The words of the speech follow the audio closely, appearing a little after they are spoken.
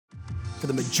For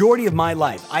the majority of my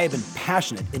life, I have been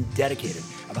passionate and dedicated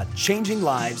about changing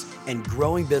lives and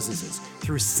growing businesses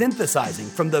through synthesizing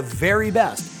from the very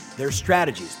best their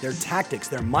strategies, their tactics,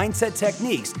 their mindset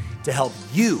techniques to help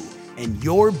you and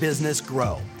your business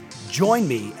grow. Join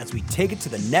me as we take it to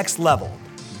the next level.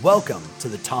 Welcome to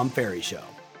the Tom Ferry Show.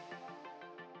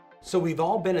 So we've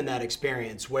all been in that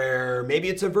experience where maybe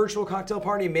it's a virtual cocktail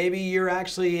party, maybe you're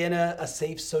actually in a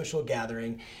safe social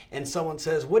gathering and someone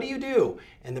says, "What do you do?"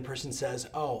 And the person says,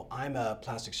 "Oh, I'm a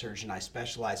plastic surgeon. I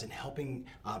specialize in helping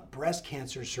breast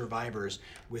cancer survivors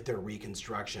with their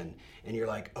reconstruction." And you're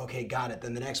like, "Okay, got it."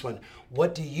 Then the next one,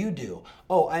 "What do you do?"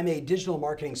 "Oh, I'm a digital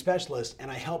marketing specialist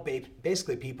and I help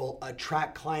basically people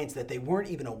attract clients that they weren't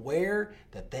even aware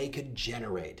that they could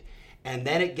generate." And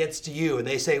then it gets to you and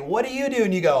they say, "What do you do?"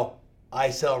 And you go, "I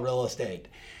sell real estate."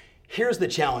 Here's the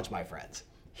challenge, my friends.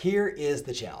 Here is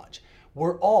the challenge.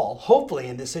 We're all hopefully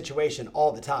in this situation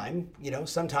all the time,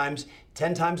 sometimes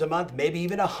 10 times a month, maybe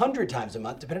even 100 times a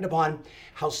month, depending upon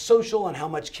how social and how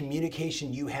much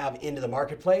communication you have into the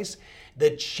marketplace.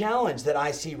 The challenge that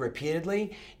I see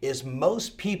repeatedly is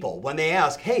most people, when they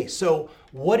ask, "Hey, so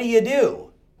what do you do?"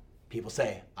 People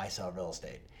say, "I sell real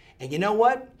estate." And you know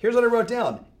what? Here's what I wrote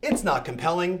down. It's not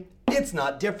compelling. It's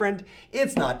not different.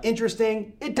 It's not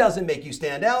interesting. It doesn't make you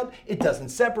stand out. It doesn't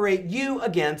separate you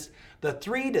against the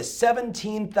 3,000 to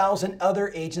 17,000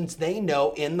 other agents they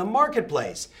know in the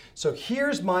marketplace. So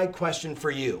here's my question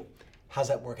for you. How's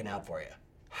that working out for you?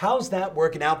 How's that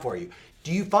working out for you?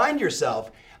 Do you find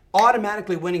yourself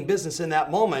automatically winning business in that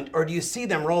moment, or do you see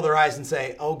them roll their eyes and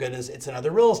say, "Oh goodness, it's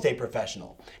another real estate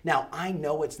professional"? Now, I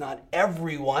know it's not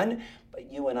everyone, but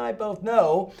you and I both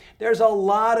know there's a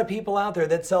lot of people out there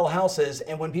that sell houses,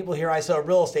 and when people hear "I sell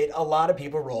real estate," a lot of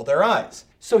people roll their eyes.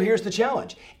 So here's the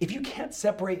challenge. If you can't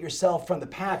separate yourself from the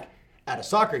pack at a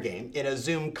soccer game, in a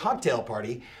Zoom cocktail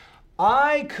party,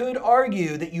 I could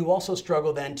argue that you also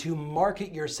struggle then to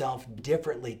market yourself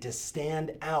differently, to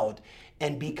stand out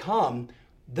and become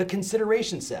the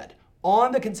consideration set,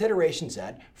 on the consideration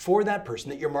set for that person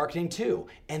that you're marketing to.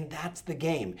 And that's the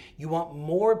game. You want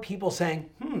more people saying,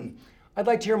 "I'd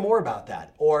like to hear more about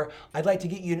that," or "I'd like to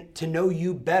get you to know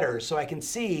you better so I can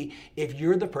see if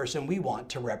you're the person we want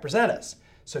to represent us."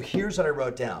 So here's what I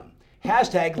wrote down.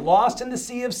 Hashtag lost in the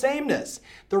sea of sameness.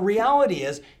 The reality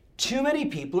is too many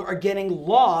people are getting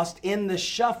lost in the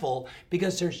shuffle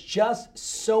because there's just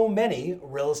so many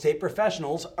real estate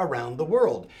professionals around the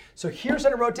world. So here's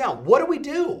what I wrote down. What do we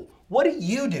do? What do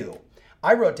you do?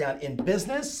 I wrote down, in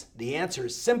business, the answer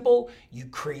is simple. You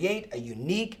create a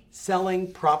unique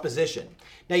selling proposition.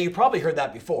 Now, you probably heard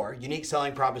that before, unique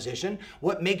selling proposition.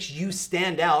 What makes you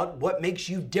stand out? What makes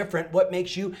you different? What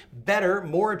makes you better,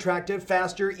 more attractive,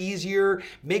 faster, easier,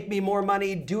 make me more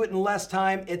money, do it in less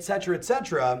time, etc.,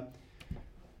 etc.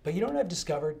 But you know what I've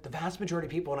discovered? The vast majority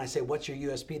of people, when I say, "What's your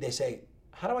USP?" they say,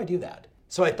 "How do I do that?"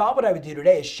 So I thought what I would do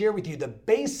today is share with you the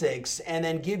basics and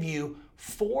then give you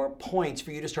 4 points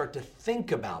for you to start to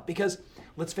think about. Because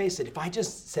let's face it, if I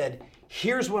just said,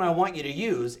 "Here's what I want you to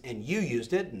use," and you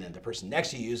used it, and then the person next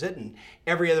to you used it, and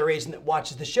every other agent that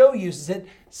watches the show uses it,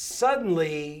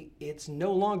 suddenly it's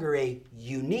no longer a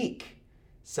unique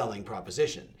selling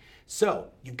proposition. So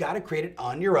you've got to create it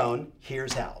on your own.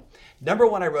 Here's how. Number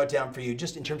one, I wrote down for you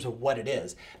just in terms of what it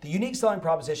is. The unique selling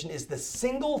proposition is the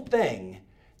single thing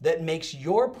that makes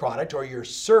your product, or your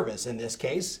service in this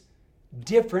case,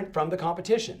 different from the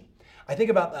competition. I think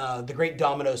about the great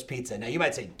Domino's Pizza. Now you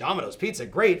might say, "Domino's Pizza,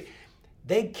 great."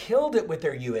 They killed it with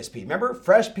their USP. Remember,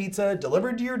 fresh pizza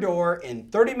delivered to your door in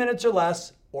 30 minutes or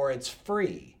less, or it's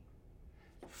free.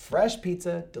 Fresh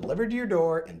pizza delivered to your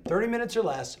door in 30 minutes or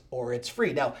less, or it's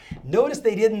free. Now, notice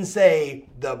they didn't say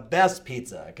the best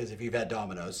pizza, because if you've had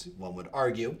Domino's, one would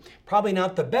argue, probably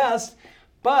not the best,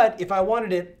 but if I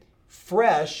wanted it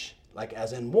fresh, like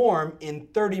as in warm, in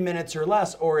 30 minutes or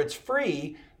less, or it's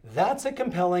free, that's a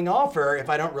compelling offer if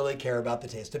I don't really care about the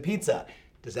taste of pizza.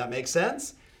 Does that make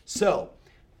sense? So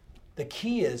the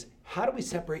key is, how do we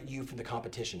separate you from the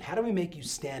competition? How do we make you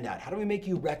stand out? How do we make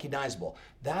you recognizable?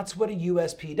 That's what a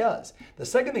USP does. The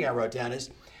second thing I wrote down is,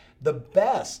 the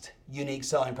best unique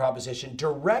selling proposition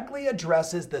directly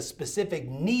addresses the specific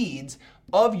needs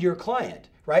of your client,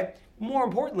 right? More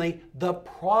importantly, the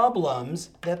problems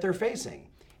that they're facing.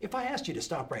 If I asked you to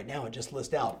stop right now and just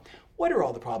list out, what are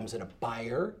all the problems that a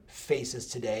buyer faces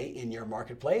today in your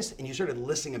marketplace? And you started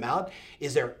listing them out.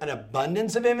 Is there an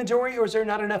abundance of inventory, or is there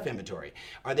not enough inventory?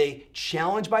 Are they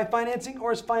challenged by financing,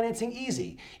 or is financing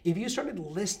easy? If you started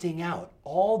listing out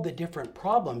all the different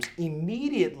problems,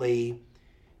 immediately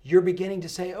you're beginning to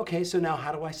say, okay, so now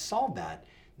how do I solve that?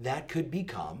 that could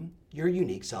become your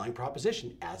unique selling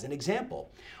proposition. As an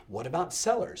example, what about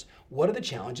sellers? What are the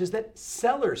challenges that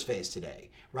sellers face today,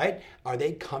 right? Are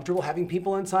they comfortable having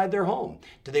people inside their home?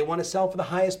 Do they want to sell for the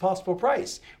highest possible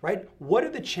price, right? What are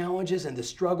the challenges and the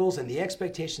struggles and the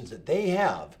expectations that they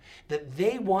have that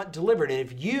they want delivered? And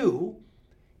if you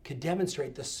could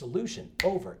demonstrate the solution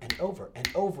over and over and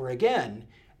over again,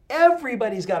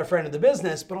 everybody's got a friend in the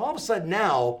business, but all of a sudden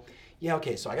now, yeah,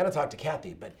 okay, so I got to talk to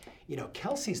Kathy, but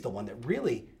Kelsey's the one that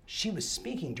really, she was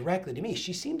speaking directly to me.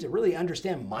 She seemed to really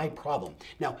understand my problem.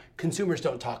 Now, consumers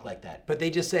don't talk like that, but they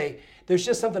just say, there's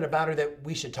just something about her that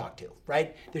we should talk to,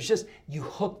 right? You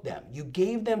hooked them. You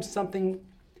gave them something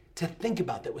to think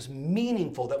about that was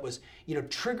meaningful, that was,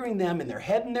 triggering them in their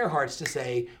head and their hearts to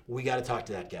say, we got to talk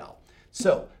to that gal.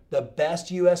 So the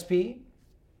best USP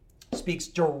speaks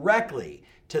directly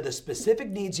to the specific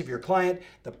needs of your client,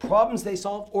 the problems they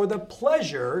solve, or the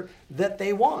pleasure that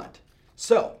they want.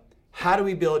 So, how do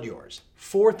we build yours?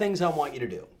 4 things I want you to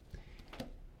do.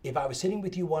 If I was sitting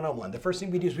with you one-on-one, the first thing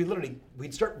we do is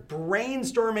we'd start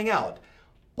brainstorming out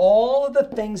all of the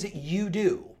things that you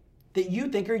do that you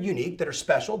think are unique, that are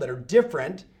special, that are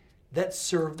different, that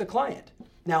serve the client.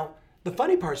 Now, the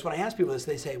funny part is when I ask people this,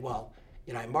 they say, well,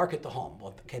 I market the home.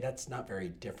 Well, okay, that's not very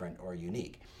different or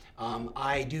unique.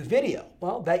 I do video.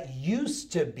 Well, that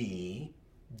used to be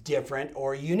different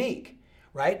or unique,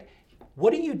 right?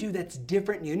 What do you do that's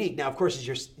different and unique? Now, of course,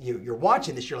 as you're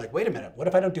watching this, you're like, wait a minute, what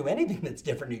if I don't do anything that's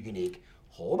different or unique?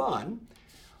 Hold on.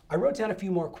 I wrote down a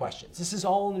few more questions. This is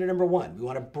all under number 1. We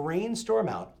want to brainstorm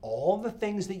out all the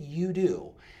things that you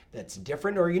do that's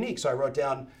different or unique. So I wrote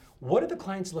down, what are the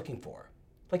clients looking for?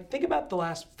 Like, think about the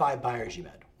last 5 buyers you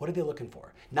met. What are they looking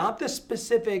for? Not the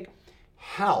specific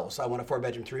house, I want a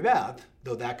 4-bedroom, 3-bath,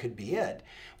 though that could be it.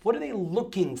 What are they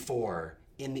looking for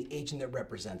in the agent that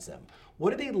represents them?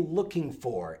 What are they looking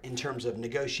for in terms of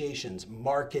negotiations,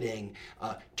 marketing,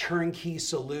 turnkey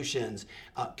solutions,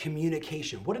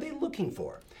 communication? What are they looking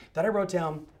for? Then I wrote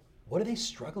down, what are they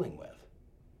struggling with?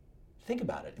 Think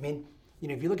about it. I mean,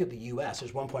 if you look at the US,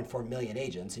 there's 1.4 million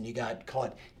agents, and you got, call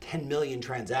it 10 million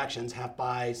transactions, half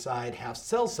buy side, half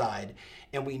sell side.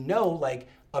 And we know, like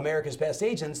America's Best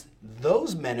Agents,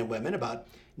 those men and women, about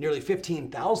nearly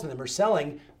 15,000 of them are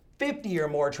selling 50 or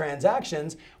more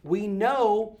transactions. We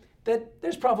know that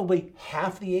there's probably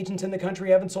half the agents in the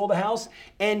country haven't sold a house,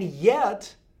 and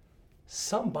yet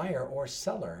some buyer or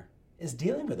seller is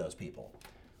dealing with those people.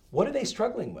 What are they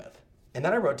struggling with? And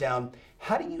then I wrote down,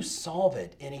 how do you solve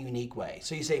it in a unique way?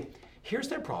 So you say, here's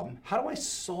their problem. How do I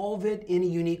solve it in a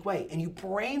unique way? And you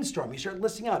brainstorm, you start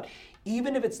listing out.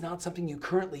 Even if it's not something you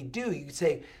currently do, you could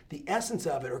say the essence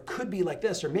of it, or could be like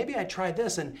this, or maybe I tried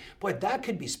this and boy, that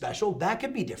could be special, that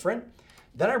could be different.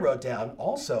 Then I wrote down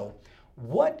also,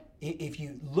 if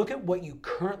you look at what you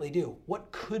currently do,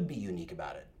 what could be unique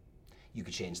about it? You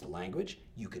could change the language.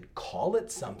 You could call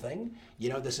it something.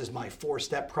 This is my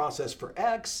 4-step process for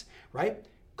X, right?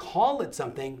 Call it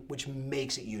something which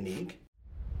makes it unique.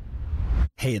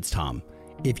 Hey, it's Tom.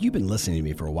 If you've been listening to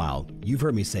me for a while, you've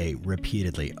heard me say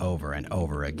repeatedly over and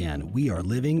over again, we are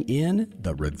living in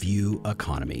the review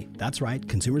economy. That's right,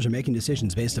 consumers are making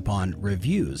decisions based upon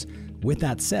reviews. With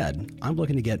that said, I'm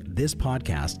looking to get this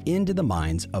podcast into the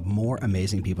minds of more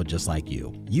amazing people just like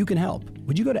you. You can help.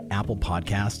 Would you go to Apple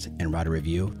Podcasts and write a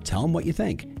review? Tell them what you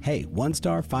think. Hey, 1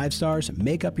 star, 5 stars,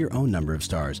 make up your own number of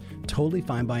stars. Totally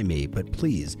fine by me, but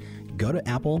please, go to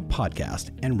Apple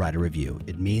Podcast and write a review.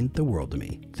 It means the world to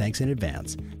me. Thanks in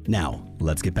advance. Now,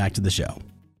 let's get back to the show.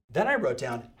 Then I wrote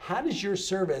down, how does your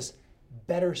service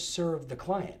better serve the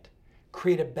client?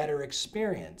 Create a better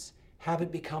experience. Have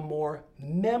it become more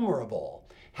memorable.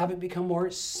 Have it become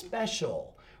more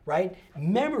special, right?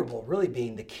 Memorable really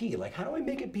being the key. Like, how do I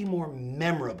make it be more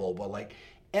memorable? Well, like,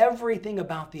 everything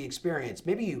about the experience.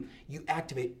 Maybe you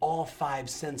activate all 5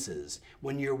 senses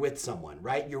when you're with someone,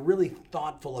 right? You're really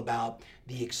thoughtful about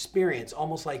the experience,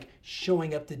 almost like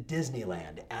showing up to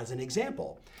Disneyland as an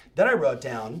example. Then I wrote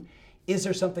down, is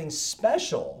there something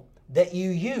special that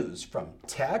you use from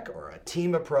tech or a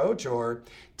team approach or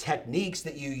techniques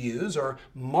that you use or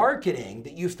marketing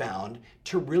that you found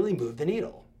to really move the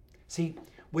needle? See,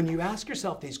 when you ask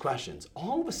yourself these questions,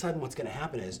 all of a sudden what's going to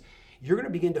happen is you're going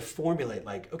to begin to formulate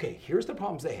like, okay, here's the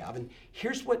problems they have, and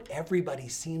here's what everybody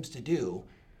seems to do.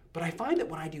 But I find that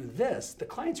when I do this, the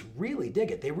clients really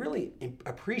dig it. They really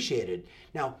appreciate it.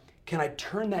 Now, can I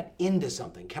turn that into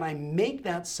something? Can I make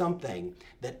that something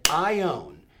that I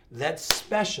own, that's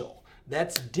special,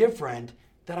 that's different,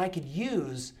 that I could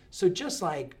use? So just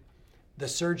like the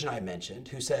surgeon I mentioned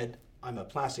who said, I'm a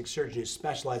plastic surgeon who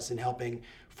specializes in helping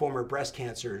former breast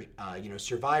cancer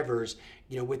survivors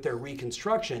with their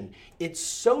reconstruction. It's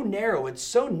so narrow, it's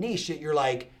so niche that you're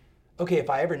like, okay, if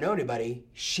I ever know anybody,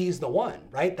 she's the one,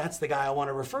 right? That's the guy I want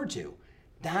to refer to.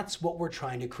 That's what we're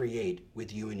trying to create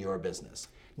with you and your business.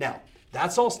 Now,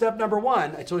 that's all step number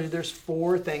one. I told you there's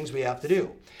 4 things we have to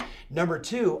do. Number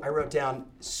 2, I wrote down,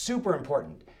 super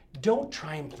important, don't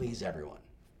try and please everyone.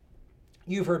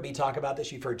 You've heard me talk about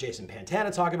this. You've heard Jason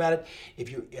Pantana talk about it.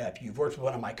 If you've worked with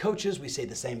one of my coaches, we say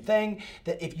the same thing,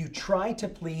 that if you try to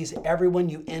please everyone,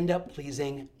 you end up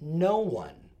pleasing no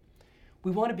one.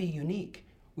 We want to be unique.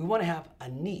 We want to have a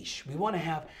niche. We want to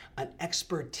have an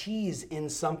expertise in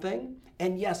something.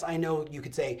 And yes, I know you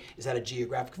could say, is that a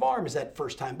geographic farm? Is that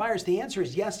first-time buyers? The answer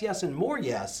is yes, yes, and more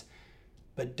yes.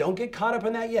 But don't get caught up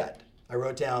in that yet. I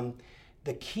wrote down,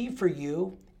 the key for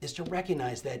you is to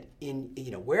recognize that in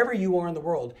wherever you are in the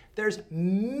world, there's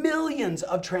millions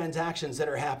of transactions that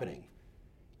are happening.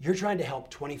 You're trying to help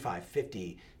 25,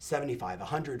 50, 75,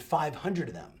 100, 500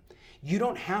 of them. You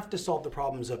don't have to solve the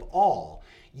problems of all.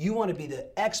 You want to be the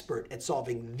expert at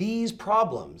solving these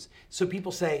problems so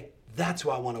people say, that's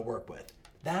who I want to work with.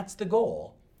 That's the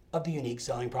goal of the unique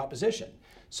selling proposition.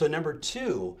 So number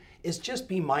 2 is just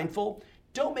be mindful.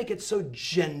 Don't make it so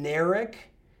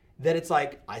generic that it's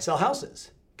like, I sell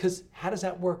houses. Because how does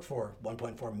that work for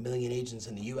 1.4 million agents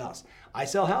in the US? I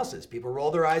sell houses. People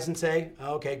roll their eyes and say,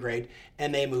 okay, great,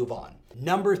 and they move on.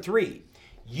 Number 3,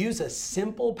 use a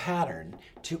simple pattern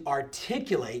to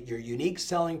articulate your unique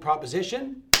selling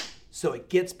proposition so it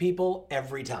gets people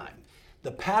every time.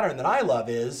 The pattern that I love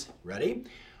is, ready?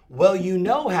 Well, you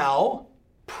know how,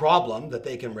 problem that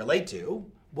they can relate to.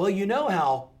 Well, you know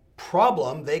how,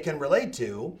 problem they can relate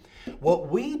to. What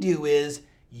we do is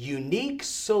unique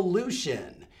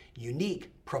solution.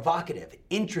 Unique, provocative,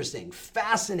 interesting,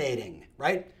 fascinating,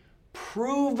 right?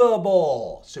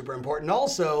 Provable, super important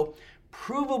also,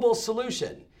 provable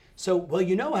solution. So, well,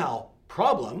 you know how,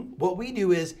 problem, what we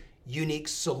do is unique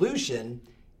solution.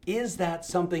 Is that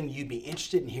something you'd be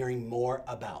interested in hearing more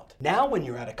about? Now, when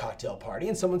you're at a cocktail party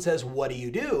and someone says, what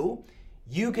do?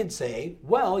 You could say,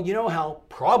 well, you know how,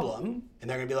 problem, and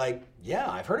they're gonna be like, yeah,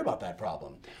 I've heard about that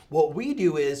problem. What we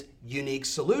do is unique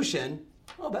solution.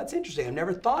 Oh, that's interesting. I've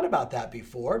never thought about that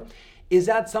before. Is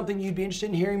that something you'd be interested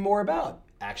in hearing more about?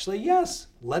 Actually, yes.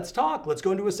 Let's talk. Let's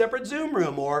go into a separate Zoom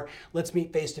room, or let's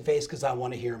meet face to face because I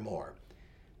want to hear more.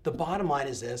 The bottom line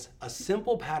is this: a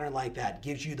simple pattern like that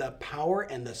gives you the power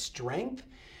and the strength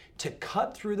to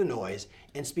cut through the noise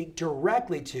and speak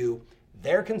directly to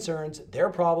their concerns, their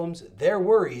problems, their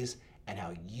worries, and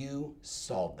how you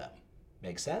solve them.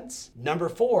 Make sense? Number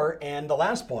 4, and the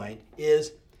last point,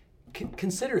 is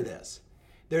consider this.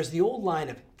 There's the old line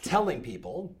of telling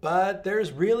people, but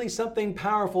there's really something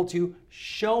powerful to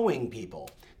showing people.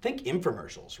 Think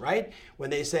infomercials, right? When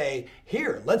they say,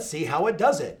 here, let's see how it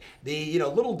does it. The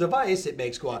little device, it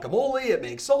makes guacamole, it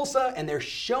makes salsa, and they're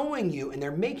showing you, and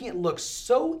they're making it look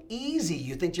so easy,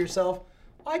 you think to yourself,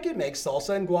 I could make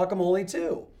salsa and guacamole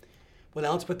too. Well,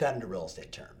 now let's put that into real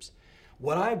estate terms.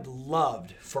 What I've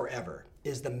loved forever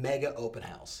is the mega open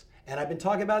house. And I've been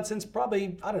talking about it since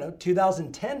probably,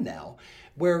 2010 now,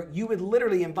 where you would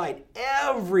literally invite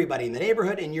everybody in the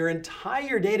neighborhood in your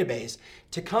entire database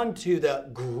to come to the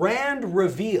grand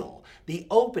reveal, the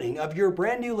opening of your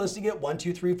brand new listing at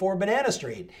 1234 Banana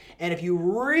Street. And if you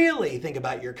really think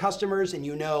about your customers and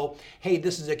you know, hey,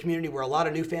 this is a community where a lot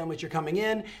of new families are coming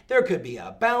in, there could be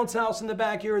a bounce house in the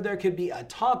backyard, there could be a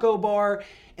taco bar,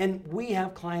 and we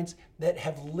have clients that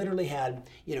have literally had,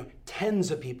 tens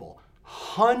of people,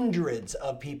 hundreds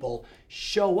of people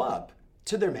show up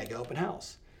to their mega open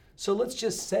house. So let's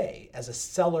just say, as a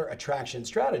seller attraction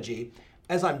strategy,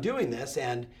 as I'm doing this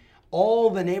and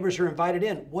all the neighbors are invited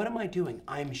in, what am I doing?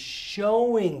 I'm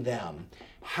showing them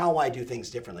how I do things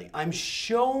differently. I'm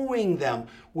showing them,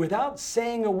 without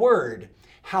saying a word,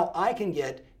 how I can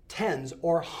get tens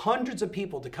or hundreds of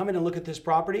people to come in and look at this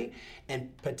property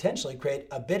and potentially create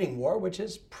a bidding war, which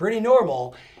is pretty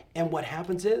normal. And what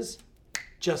happens is,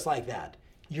 just like that,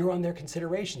 you're on their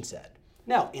consideration set.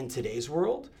 Now, in today's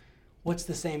world, what's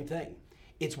the same thing?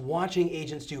 It's watching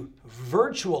agents do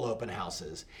virtual open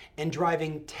houses and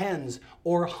driving tens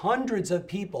or hundreds of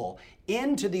people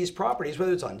into these properties,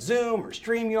 whether it's on Zoom or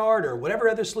StreamYard or whatever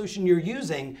other solution you're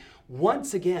using.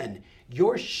 Once again,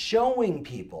 you're showing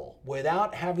people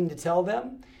without having to tell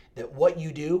them that what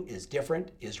you do is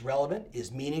different, is relevant,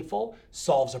 is meaningful,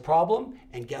 solves a problem,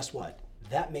 and guess what?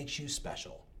 That makes you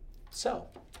special. So,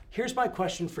 here's my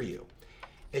question for you.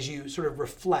 As you sort of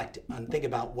reflect and think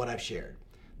about what I've shared,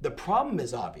 the problem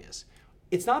is obvious.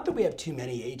 It's not that we have too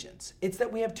many agents. It's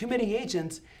that we have too many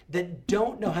agents that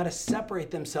don't know how to separate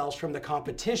themselves from the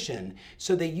competition.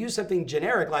 So they use something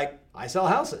generic like, I sell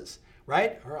houses,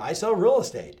 right? Or I sell real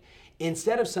estate.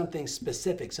 Instead of something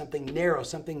specific, something narrow,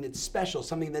 something that's special,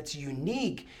 something that's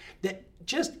unique, that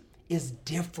just is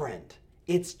different.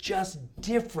 It's just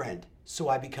different. So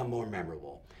I become more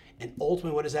memorable. And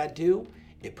ultimately, what does that do?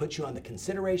 It puts you on the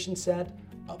consideration set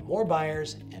of more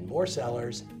buyers and more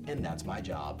sellers, and that's my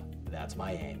job. That's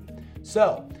my aim.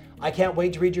 So I can't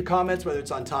wait to read your comments, whether it's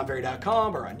on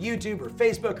TomFerry.com or on YouTube or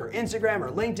Facebook or Instagram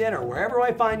or LinkedIn or wherever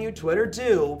I find you, Twitter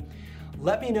too.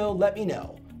 Let me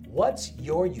know. What's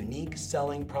your unique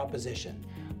selling proposition?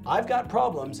 I've got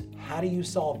problems. How do you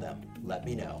solve them? Let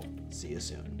me know. See you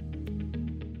soon.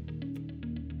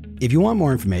 If you want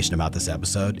more information about this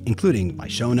episode, including my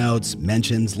show notes,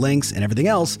 mentions, links, and everything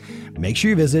else, make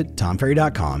sure you visit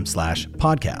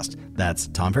tomferry.com/podcast. That's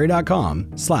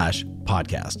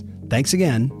tomferry.com/podcast. Thanks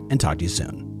again, and talk to you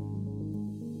soon.